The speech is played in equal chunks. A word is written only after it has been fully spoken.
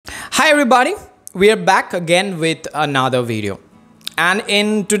Hi everybody, we are back again with another video, and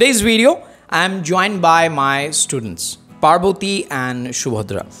in today's video I am joined by my students Parboti and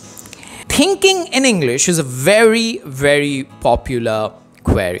Shubhadra. Thinking in English is a very popular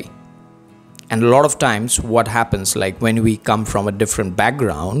query, and a lot of times what happens, like when we come from a different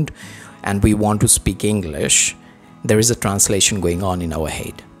background and we want to speak English, there is a translation going on in our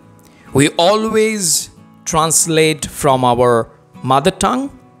head. We always translate from our mother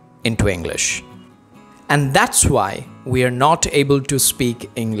tongue into English, and that's why we are not able to speak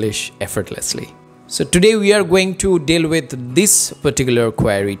English effortlessly. So today we are going to deal with this particular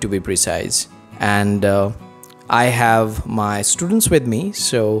query, to be precise, and I have my students with me,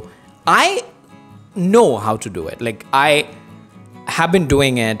 so I know how to do it. Like, I have been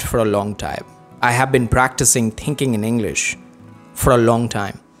doing it for a long time. I have been practicing thinking in English for a long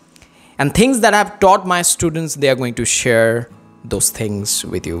time, and things that I've taught my students, they are going to share those things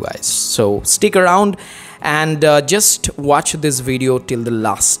with you guys. So stick around and just watch this video till the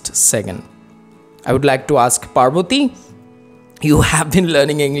last second. I would like to ask Parboti, you have been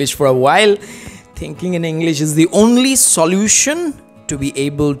learning English for a while. Thinking in English is the only solution to be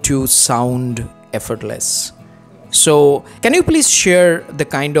able to sound effortless. So can you please share the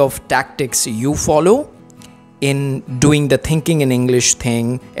kind of tactics you follow in doing the thinking in English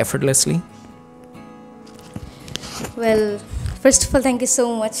thing effortlessly? Well, first of all, thank you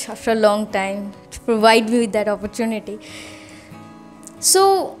so much after a long time to provide me with that opportunity.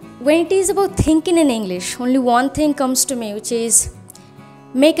 So, when it is about thinking in English, only one thing comes to me, which is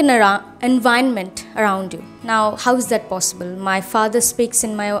make an environment around you. Now, how is that possible? My father speaks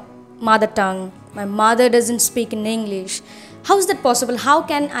in my mother tongue. My mother doesn't speak in English. How is that possible? How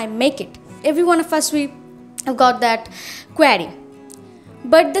can I make it? Every one of us, we have got that query.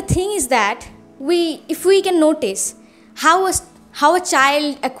 But the thing is that if we can notice how a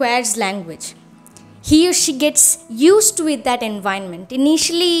child acquires language, he or she gets used with that environment.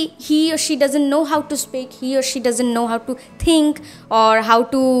 Initially, he or she doesn't know how to speak, he or she doesn't know how to think or how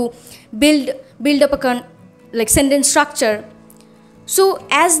to build up a sentence structure. So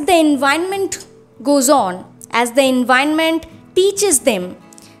as the environment goes on, as the environment teaches them,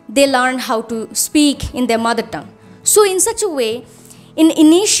 they learn how to speak in their mother tongue. So in such a way, in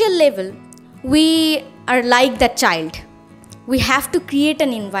initial level, we are like that child. We have to create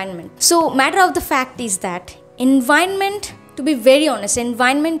an environment. So matter of the fact is that environment, to be very honest,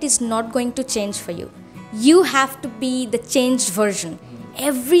 environment is not going to change for you. You have to be the changed version.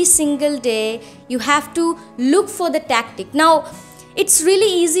 Every single day, you have to look for the tactic. Now, it's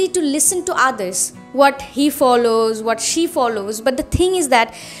really easy to listen to others, what he follows, what she follows, but the thing is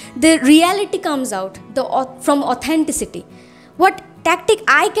that the reality comes out from authenticity. What tactic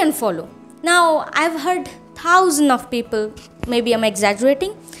I can follow? Now, I've heard thousands of people, maybe I'm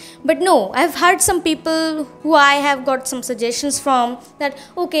exaggerating, but no, I've heard some people who I have got some suggestions from that,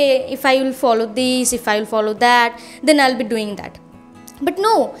 okay, if I will follow this, if I will follow that, then I'll be doing that. But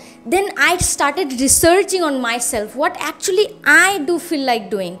no, then I started researching on myself what actually I do feel like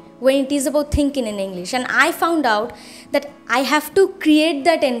doing when it is about thinking in English. And I found out that I have to create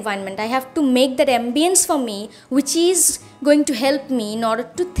that environment. I have to make that ambience for me, which is going to help me in order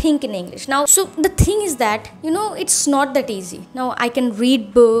to think in English. Now, so the thing is that, it's not that easy. Now, I can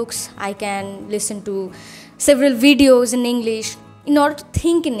read books, I can listen to several videos in English in order to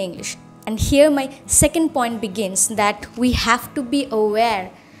think in English. And here my second point begins, that we have to be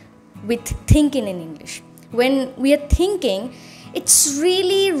aware with thinking in English. When we are thinking, it's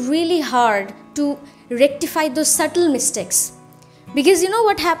really hard to rectify those subtle mistakes. Because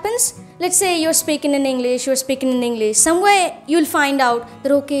what happens? Let's say you're speaking in English, somewhere you'll find out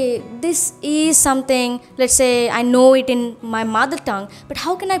that, okay, this is something, let's say I know it in my mother tongue, but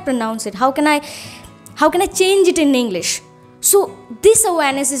how can I pronounce it? How can I change it in English? So this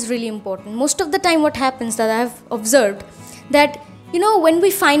awareness is really important. Most of the time what happens that I have observed that, when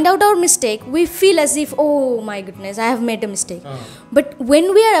we find out our mistake, we feel as if, oh my goodness, I have made a mistake. But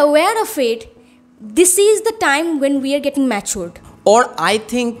when we are aware of it, this is the time when we are getting matured. Or I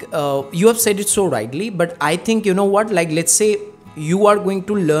think you have said it so rightly, but I think, like let's say you are going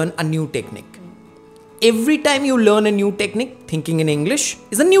to learn a new technique. Every time you learn a new technique, thinking in English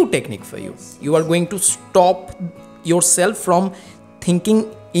is a new technique for you. You are going to stop yourself from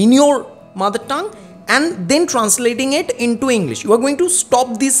thinking in your mother tongue and then translating it into English. You are going to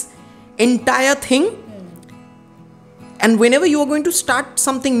stop this entire thing. And whenever you are going to start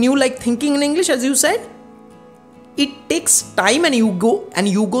something new, like thinking in English, as you said, it takes time and you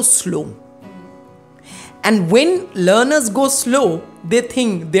go slow. And when learners go slow, they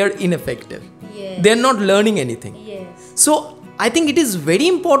think they're ineffective. Yes. They're not learning anything. Yes. So I think it is very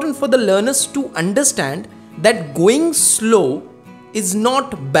important for the learners to understand that going slow is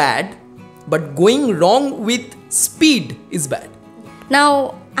not bad, but going wrong with speed is bad.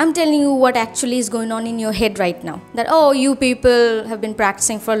 Now, I'm telling you what actually is going on in your head right now. That, oh, you people have been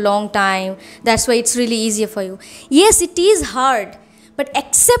practicing for a long time. That's why it's really easier for you. Yes, it is hard. But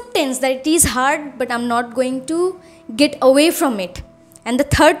acceptance that it is hard, but I'm not going to get away from it. And the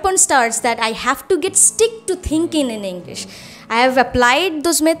third point starts that I have to stick to thinking in English. I have applied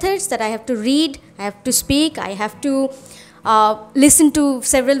those methods that I have to read, I have to speak, I have to listen to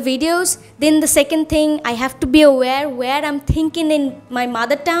several videos. Then the second thing, I have to be aware where I'm thinking in my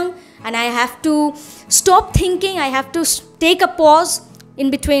mother tongue, and I have to stop thinking. I have to take a pause in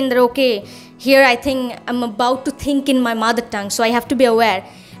between that, okay, here I think I'm about to think in my mother tongue, so I have to be aware.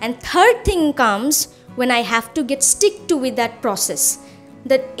 And third thing comes when I have to stick to with that process.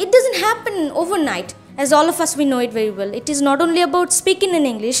 That it doesn't happen overnight. As all of us, we know it very well. It is not only about speaking in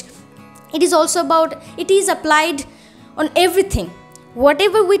English, it is also about, it is applied on everything.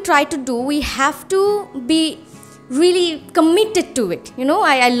 Whatever we try to do, we have to be really committed to it. You know,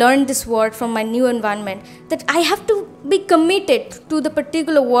 I learned this word from my new environment, that I have to be committed to the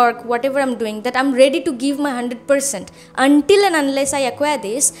particular work, whatever I'm doing, that I'm ready to give my 100%. Until and unless I acquire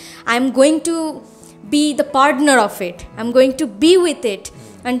this, I'm going to be the partner of it. I'm going to be with it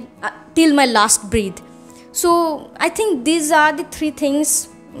and till my last breath. So I think these are the three things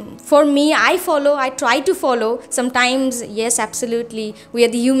for me I try to follow. Sometimes, yes, absolutely, we are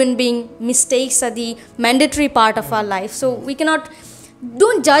the human being. Mistakes are the mandatory part of our life. So we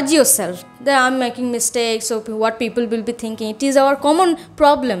don't judge yourself that I'm making mistakes, so what people will be thinking. It is our common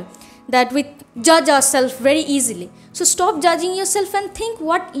problem that we judge ourselves very easily. So stop judging yourself and think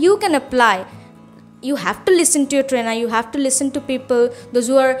what you can apply. You have to listen to your trainer, you have to listen to people, those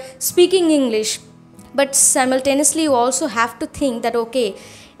who are speaking English. But simultaneously, you also have to think that, okay,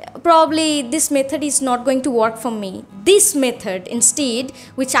 probably this method is not going to work for me. This method instead,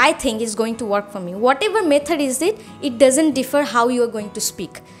 which I think is going to work for me. Whatever method is it doesn't differ how you are going to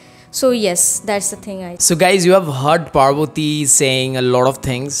speak. So yes, that's the thing. So guys, you have heard Parvati saying a lot of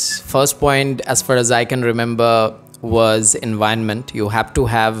things. First point, as far as I can remember, was environment. You have to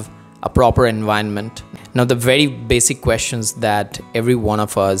have a proper environment. Now, the very basic questions that every one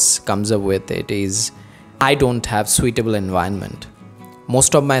of us comes up with it is, I don't have suitable environment.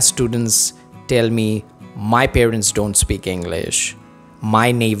 Most of my students tell me, my parents don't speak English.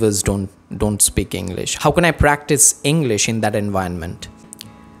 My neighbors don't speak English. How can I practice English in that environment?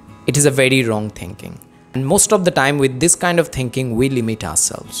 It is a very wrong thinking. And most of the time with this kind of thinking, we limit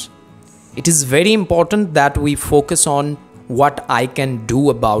ourselves. It is very important that we focus on what I can do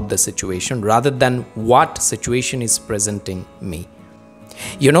about the situation rather than what situation is presenting me.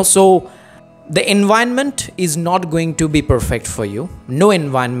 You know, so the environment is not going to be perfect for you. No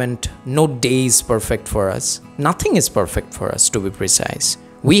environment, no day is perfect for us. Nothing is perfect for us, to be precise.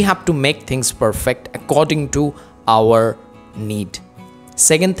 We have to make things perfect according to our need.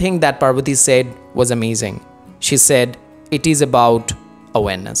 Second thing that Parvati said was amazing. She said, it is about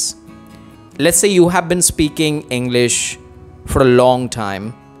awareness. Let's say you have been speaking English for a long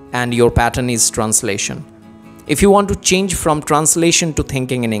time and your pattern is translation. If you want to change from translation to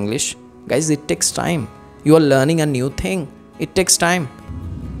thinking in English, guys, it takes time. You are learning a new thing. It takes time.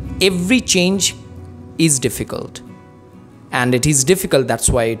 Every change is difficult. And it is difficult, that's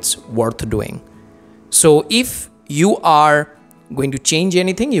why it's worth doing. So if you are going to change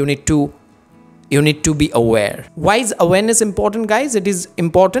anything, you need to be aware. Why is awareness important, guys? It is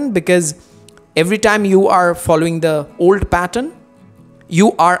important because every time you are following the old pattern,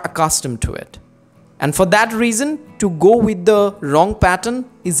 you are accustomed to it. And for that reason, to go with the wrong pattern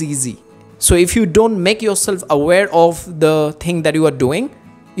is easy. So if you don't make yourself aware of the thing that you are doing,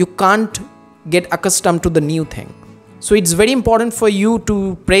 you can't get accustomed to the new thing. So it's very important for you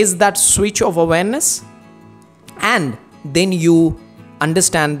to press that switch of awareness, and then you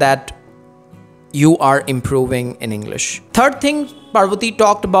understand that you are improving in English. Third thing Parvati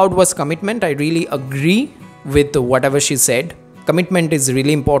talked about was commitment. I really agree with whatever she said. Commitment is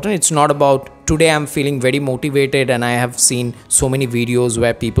really important. It's not about today I'm feeling very motivated and I have seen so many videos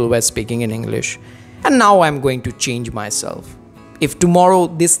where people were speaking in English and now I'm going to change myself. If tomorrow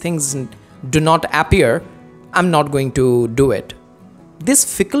these things do not appear, I'm not going to do it. This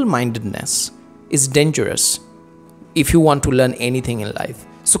fickle-mindedness is dangerous if you want to learn anything in life.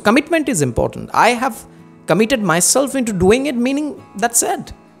 So commitment is important. I have committed myself into doing it, meaning that's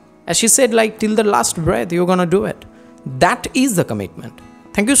it. As she said, like till the last breath, you're gonna do it. That is the commitment.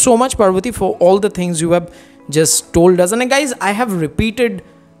 Thank you so much, Parvati, for all the things you have just told us. And guys, I have repeated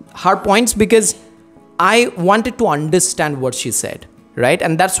her points because I wanted to understand what she said, right?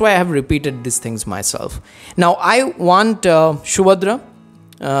 And that's why I have repeated these things myself. Now, I want Shubhadra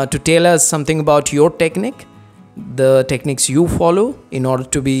to tell us something about your technique, the techniques you follow in order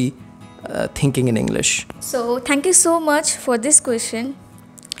to be thinking in English. So, thank you so much for this question.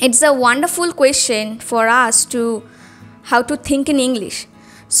 It's a wonderful question for us to how to think in English.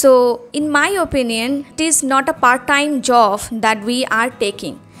 So, in my opinion, it is not a part-time job that we are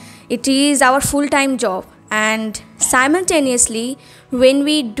taking. It is our full-time job, and simultaneously, when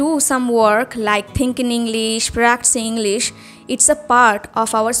we do some work like think in English, practice English, it's a part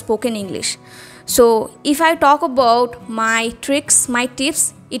of our spoken English. So, if I talk about my tricks, my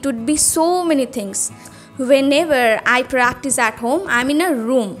tips, it would be so many things. Whenever I practice at home, I'm in a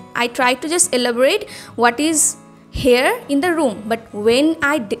room. I try to just elaborate what is here in the room, but when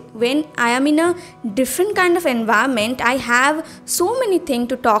I am in a different kind of environment, I have so many things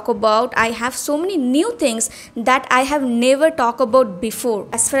to talk about. I have so many new things that I have never talked about before.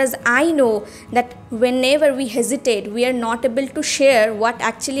 As far as I know, that whenever we hesitate, we are not able to share what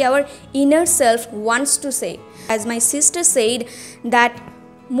actually our inner self wants to say. As my sister said, that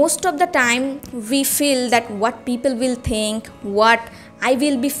most of the time we feel that what people will think, what I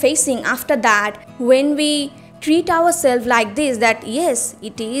will be facing after that. When we treat ourselves like this, that yes,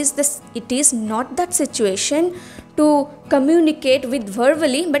 it is not that situation to communicate with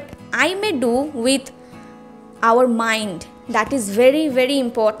verbally, but I may do with our mind. That is very, very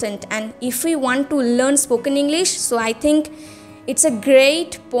important. And if we want to learn spoken English, so I think it's a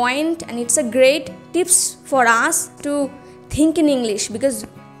great point and it's a great tips for us to think in English, because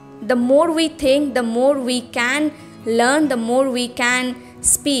the more we think, the more we can learn, the more we can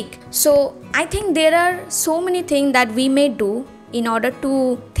speak. So I think there are so many things that we may do in order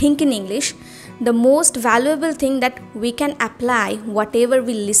to think in English. The most valuable thing that we can apply whatever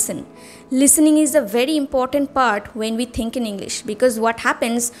we listen. Listening is a very important part when we think in English, because what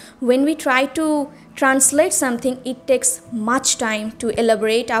happens when we try to translate something, it takes much time to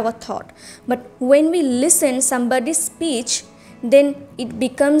elaborate our thought. But when we listen somebody's speech, then it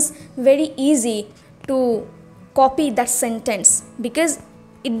becomes very easy to copy that sentence, because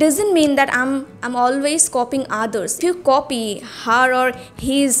it doesn't mean that I'm always copying others. If you copy her or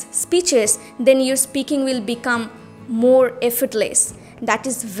his speeches, then your speaking will become more effortless. That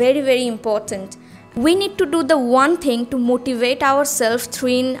is very, very important. We need to do the one thing to motivate ourselves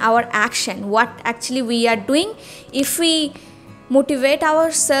through our action, what actually we are doing. If we motivate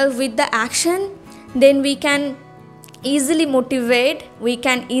ourselves with the action, then we can easily motivate, we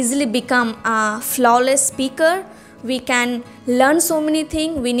can easily become a flawless speaker. We can learn so many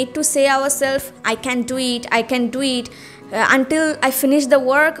things. We need to say ourselves, I can do it, I can do it. Until I finish the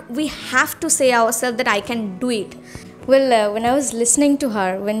work, we have to say ourselves that I can do it. Well, when I was listening to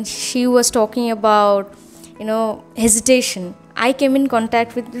her, when she was talking about, hesitation, I came in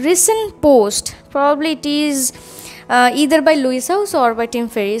contact with recent post. Probably it is either by Lewis House or by Tim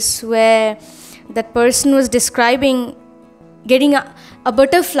Ferriss, where that person was describing getting a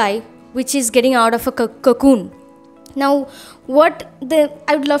butterfly which is getting out of a cocoon. Now,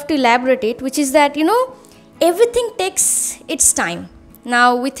 I would love to elaborate it, which is that, everything takes its time.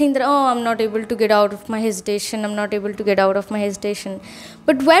 Now, we think that, I'm not able to get out of my hesitation, I'm not able to get out of my hesitation.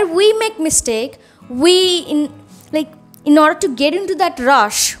 But where we make mistake, in order to get into that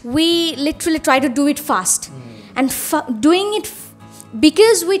rush, we literally try to do it fast. And doing it,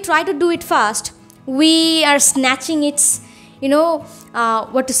 because we try to do it fast, we are snatching its,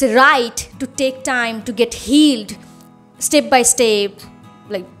 right to take time to get healed. Step by step,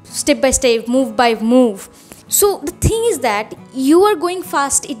 move by move. So the thing is that you are going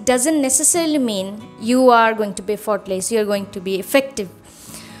fast, it doesn't necessarily mean you are going to be effortless, you are going to be effective.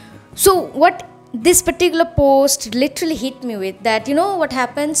 So what this particular post literally hit me with, that what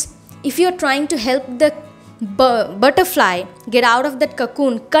happens if you are trying to help the butterfly get out of that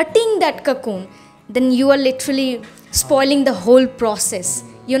cocoon, cutting that cocoon, then you are literally spoiling the whole process.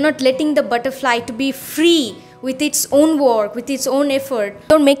 You're not letting the butterfly to be free with its own work, with its own effort.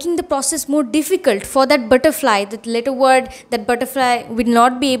 You're making the process more difficult for that butterfly. That later word, that butterfly will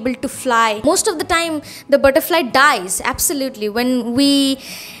not be able to fly. Most of the time, the butterfly dies, absolutely, when we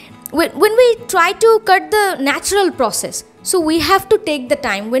try to cut the natural process. So we have to take the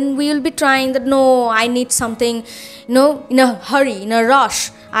time when we will be trying that, no, I need something, in a hurry, in a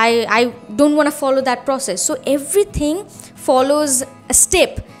rush. I don't want to follow that process. So everything follows a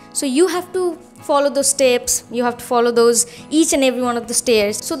step. So you have to follow those steps, you have to follow those each and every one of the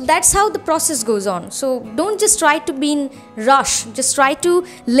stairs. So that's how the process goes on. So don't just try to be in rush, just try to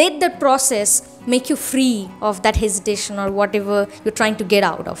let the process make you free of that hesitation or whatever you're trying to get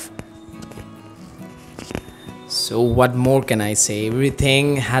out of. So what more can I say?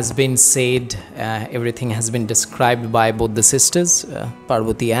 Everything has been said, everything has been described by both the sisters,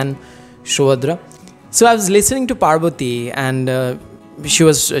 Parvati and Shubhadra. So I was listening to Parvati, and she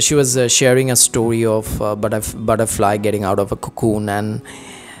was sharing a story of butterfly getting out of a cocoon, and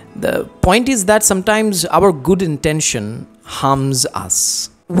the point is that sometimes our good intention harms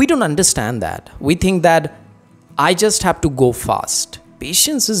us. We don't understand that. We think that I just have to go fast.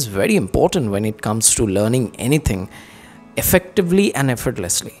 Patience is very important when it comes to learning anything effectively and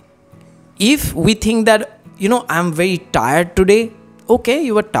effortlessly. If we think that, I'm very tired today, okay,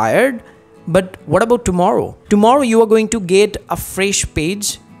 you are tired, but what about tomorrow? Tomorrow you are going to get a fresh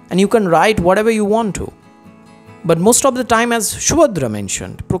page and you can write whatever you want to. But most of the time, as Shubhadra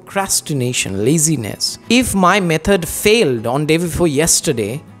mentioned, procrastination, laziness. If my method failed on day before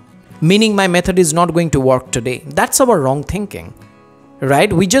yesterday, meaning my method is not going to work today, that's our wrong thinking.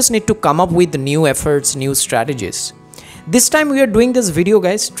 Right? We just need to come up with new efforts, new strategies. This time we are doing this video,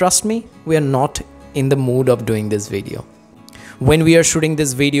 guys. Trust me, we are not in the mood of doing this video. When we are shooting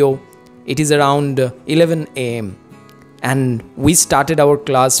this video, it is around 11 a.m. and we started our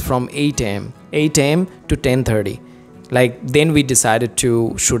class from 8 a.m. to 10:30. Then we decided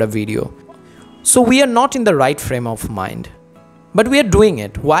to shoot a video. So we are not in the right frame of mind. But we are doing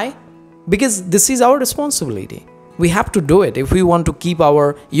it. Why? Because this is our responsibility. We have to do it if we want to keep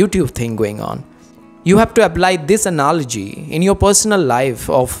our YouTube thing going on. You have to apply this analogy in your personal life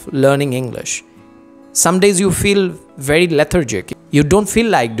of learning English. Some days you feel very lethargic. You don't feel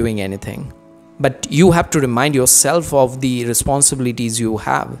like doing anything. But you have to remind yourself of the responsibilities you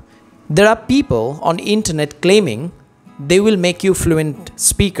have. There are people on the internet claiming they will make you fluent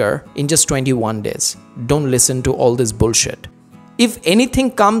speaker in just 21 days. Don't listen to all this bullshit. If anything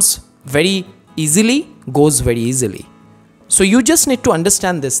comes very easily, goes very easily. So you just need to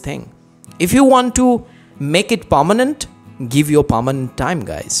understand this thing. If you want to make it permanent, give your permanent time,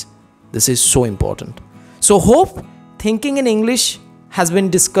 guys. This is so important. So hope thinking in English has been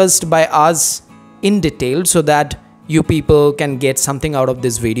discussed by us in detail so that you people can get something out of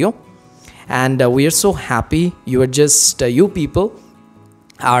this video. And we are so happy you people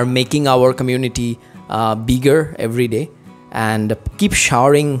are making our community bigger every day, and keep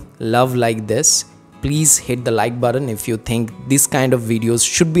showering love like this. Please hit the like button if you think this kind of videos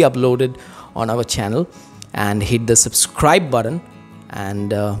should be uploaded on our channel, and hit the subscribe button. And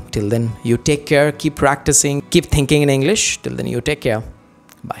till then, you take care, keep practicing, keep thinking in English. Till then, you take care.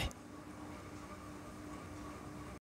 Bye.